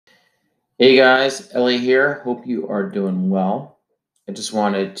Hey guys, Ellie here. Hope you are doing well. I just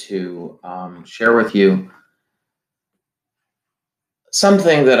wanted to share with you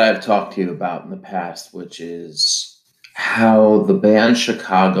something that I've talked to you about in the past, which is how the band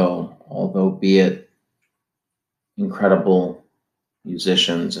Chicago, although be it incredible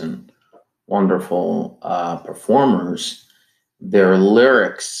musicians and wonderful performers, their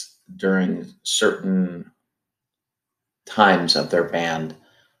lyrics during certain times of their band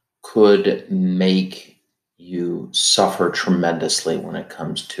could make you suffer tremendously when it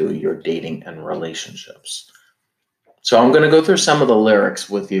comes to your dating and relationships. So I'm going to go through some of the lyrics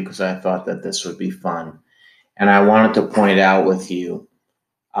with you because I thought that this would be fun. And I wanted to point out with you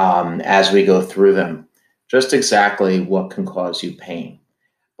as we go through them just exactly what can cause you pain.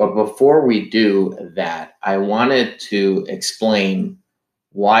 But before we do that, I wanted to explain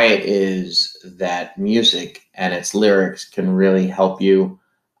why it is that music and its lyrics can really help you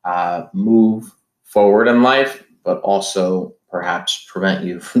move forward in life, but also perhaps prevent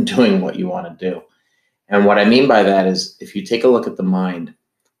you from doing what you want to do. And what I mean by that is if you take a look at the mind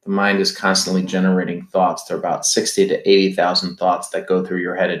is constantly generating thoughts. There are about 60 to 80,000 thoughts that go through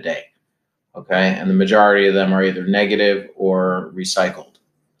your head a day. Okay. And the majority of them are either negative or recycled.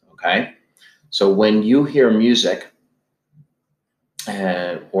 Okay. So when you hear music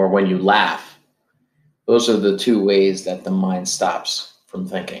or when you laugh, those are the two ways that the mind stops from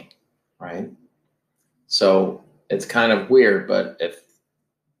thinking, right? So it's kind of weird, but if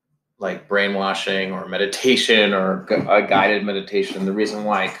like brainwashing or meditation or a guided meditation, the reason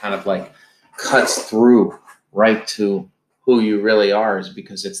why it kind of like cuts through right to who you really are is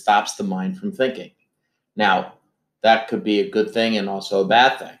because it stops the mind from thinking. Now, that could be a good thing and also a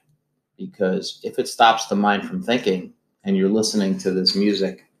bad thing, because if it stops the mind from thinking and you're listening to this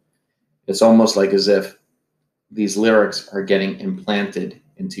music, it's almost like as if these lyrics are getting implanted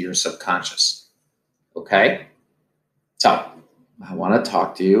into your subconscious. Okay? So I want to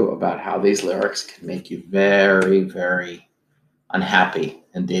talk to you about how these lyrics can make you very, very unhappy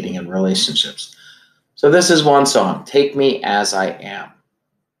in dating and relationships. So this is one song, Take Me As I Am,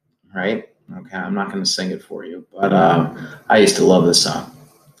 right? Okay, I'm not going to sing it for you, but I used to love this song.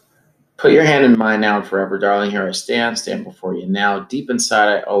 Put your hand in mine now and forever, darling. Here I stand before you now. Deep inside,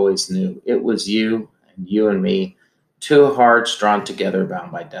 I always knew it was you and me, two hearts drawn together,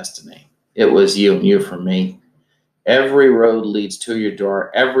 bound by destiny. It was you and you for me. Every road leads to your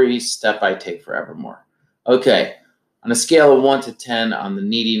door. Every step I take forevermore. Okay, on a scale of 1 to 10 on the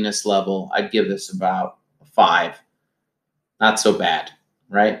neediness level, I'd give this about a 5. Not so bad,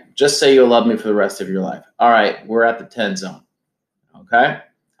 right? Just say you'll love me for the rest of your life. All right, we're at the 10 zone. Okay?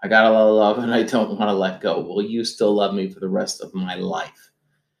 I got a lot of love and I don't want to let go. Will you still love me for the rest of my life?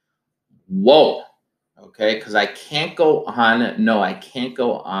 Whoa. Okay, because I can't go on. No, I can't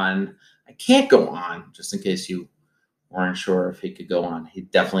go on. I can't go on, just in case you weren't sure if he could go on. He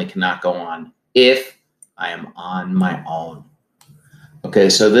definitely cannot go on if I am on my own. Okay,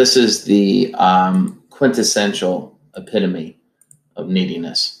 so this is the quintessential epitome of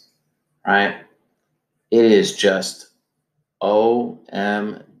neediness, right? It is just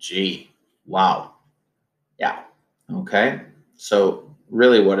OMG. Wow. Yeah. Okay. So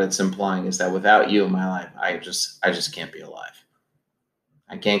really what it's implying is that without you in my life, I just can't be alive.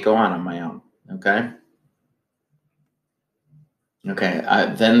 I can't go on my own. Okay. Okay.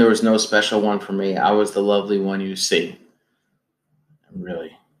 Then there was no special one for me. I was the lovely one you see.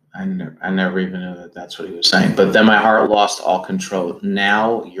 Really. I never even knew that that's what he was saying. But then my heart lost all control.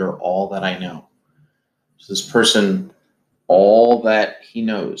 Now you're all that I know. So this person, all that he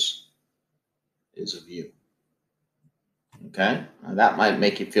knows is of you. Okay? Now that might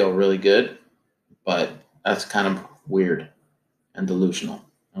make you feel really good, but that's kind of weird and delusional.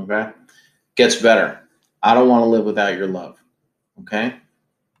 Okay? Gets better. I don't want to live without your love. Okay?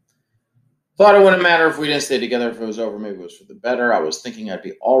 Thought it wouldn't matter if we didn't stay together, if it was over, maybe it was for the better. I was thinking I'd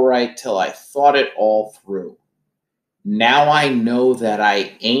be all right till I thought it all through. Now I know that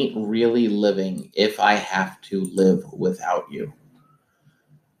I ain't really living if I have to live without you.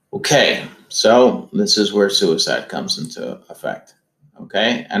 Okay, so this is where suicide comes into effect.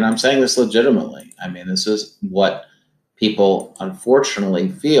 Okay, and I'm saying this legitimately. I mean, this is what people unfortunately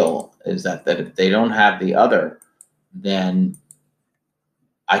feel, is that if they don't have the other, then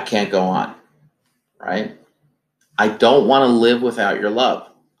I can't go on, right? I don't want to live without your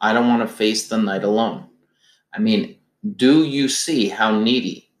love. I don't want to face the night alone. I mean, do you see how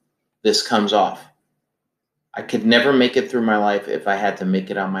needy this comes off? I could never make it through my life if I had to make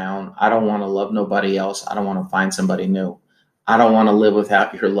it on my own. I don't want to love nobody else. I don't want to find somebody new. I don't want to live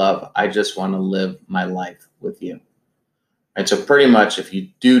without your love. I just want to live my life with you. Right? So pretty much if you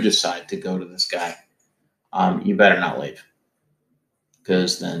do decide to go to this guy, you better not leave,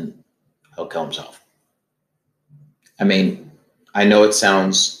 because then he'll kill himself. I mean, I know it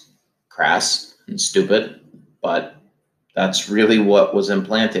sounds crass and stupid, but that's really what was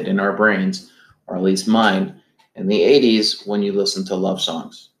implanted in our brains, or at least mine, in the 80s when you listen to love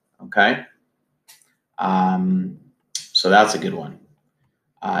songs. Okay? So that's a good one.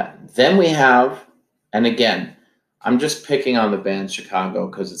 Then we have, and again, I'm just picking on the band Chicago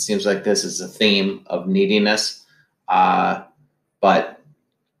because it seems like this is a theme of neediness, but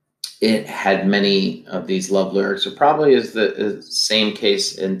it had many of these love lyrics. It probably is the same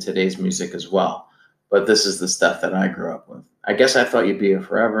case in today's music as well, but this is the stuff that I grew up with. I guess I thought you'd be here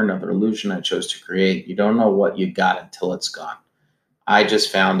forever, another illusion I chose to create. You don't know what you got until it's gone. I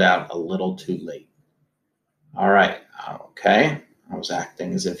just found out a little too late. All right, okay. I was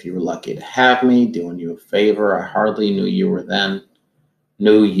acting as if you were lucky to have me, doing you a favor. I hardly knew you were there,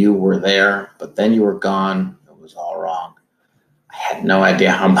 but then you were gone. It was all wrong. I had no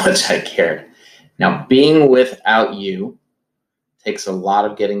idea how much I cared. Now, being without you takes a lot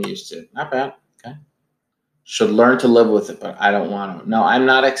of getting used to. Not bad, okay? Should learn to live with it, but I don't want to. No, I'm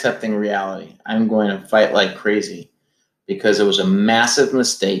not accepting reality. I'm going to fight like crazy because it was a massive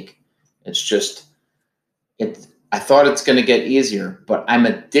mistake. It's just, I thought it's going to get easier, but I'm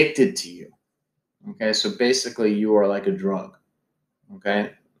addicted to you. Okay, so basically you are like a drug.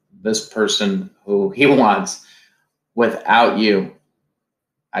 Okay, this person who he wants, without you,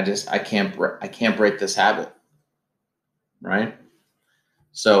 I can't break this habit. Right?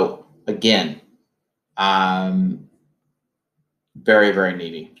 So again, very, very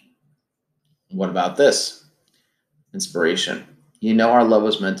needy. What about this? Inspiration. You know our love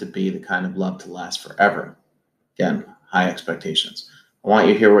was meant to be the kind of love to last forever. Again, high expectations. I want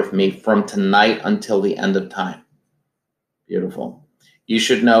you here with me from tonight until the end of time. Beautiful. You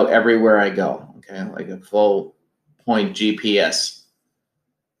should know everywhere I go, okay? Like a full point GPS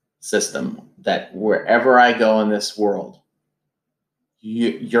system that wherever I go in this world,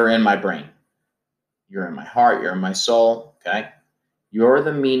 you're in my brain. You're in my heart. You're in my soul, okay? You're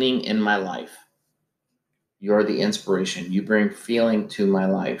the meaning in my life. You're the inspiration. You bring feeling to my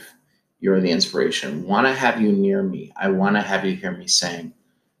life. You're the inspiration. Want to have you near me. I want to have you hear me saying,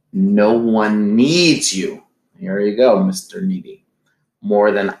 no one needs you. Here you go, Mr. Needy.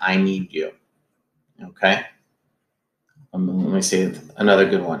 More than I need you. Okay? Let me see another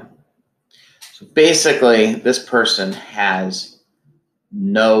good one. So basically, this person has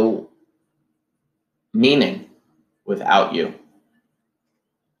no meaning without you.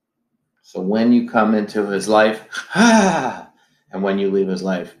 So when you come into his life, and when you leave his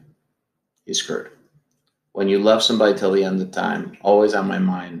life, he's screwed. When you love somebody till the end of time, always on my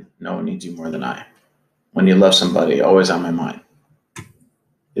mind, no one needs you more than I. When you love somebody, always on my mind.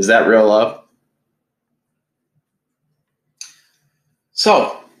 Is that real love?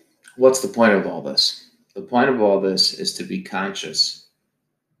 So, what's the point of all this? The point of all this is to be conscious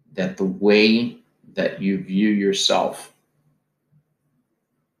that the way that you view yourself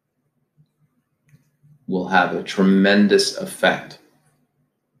will have a tremendous effect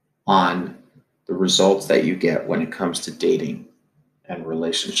on the results that you get when it comes to dating and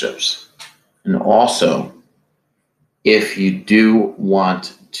relationships. And also, if you do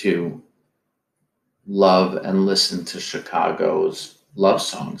want to love and listen to Chicago's love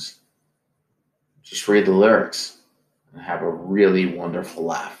songs, just read the lyrics and have a really wonderful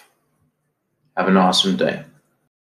laugh. Have an awesome day.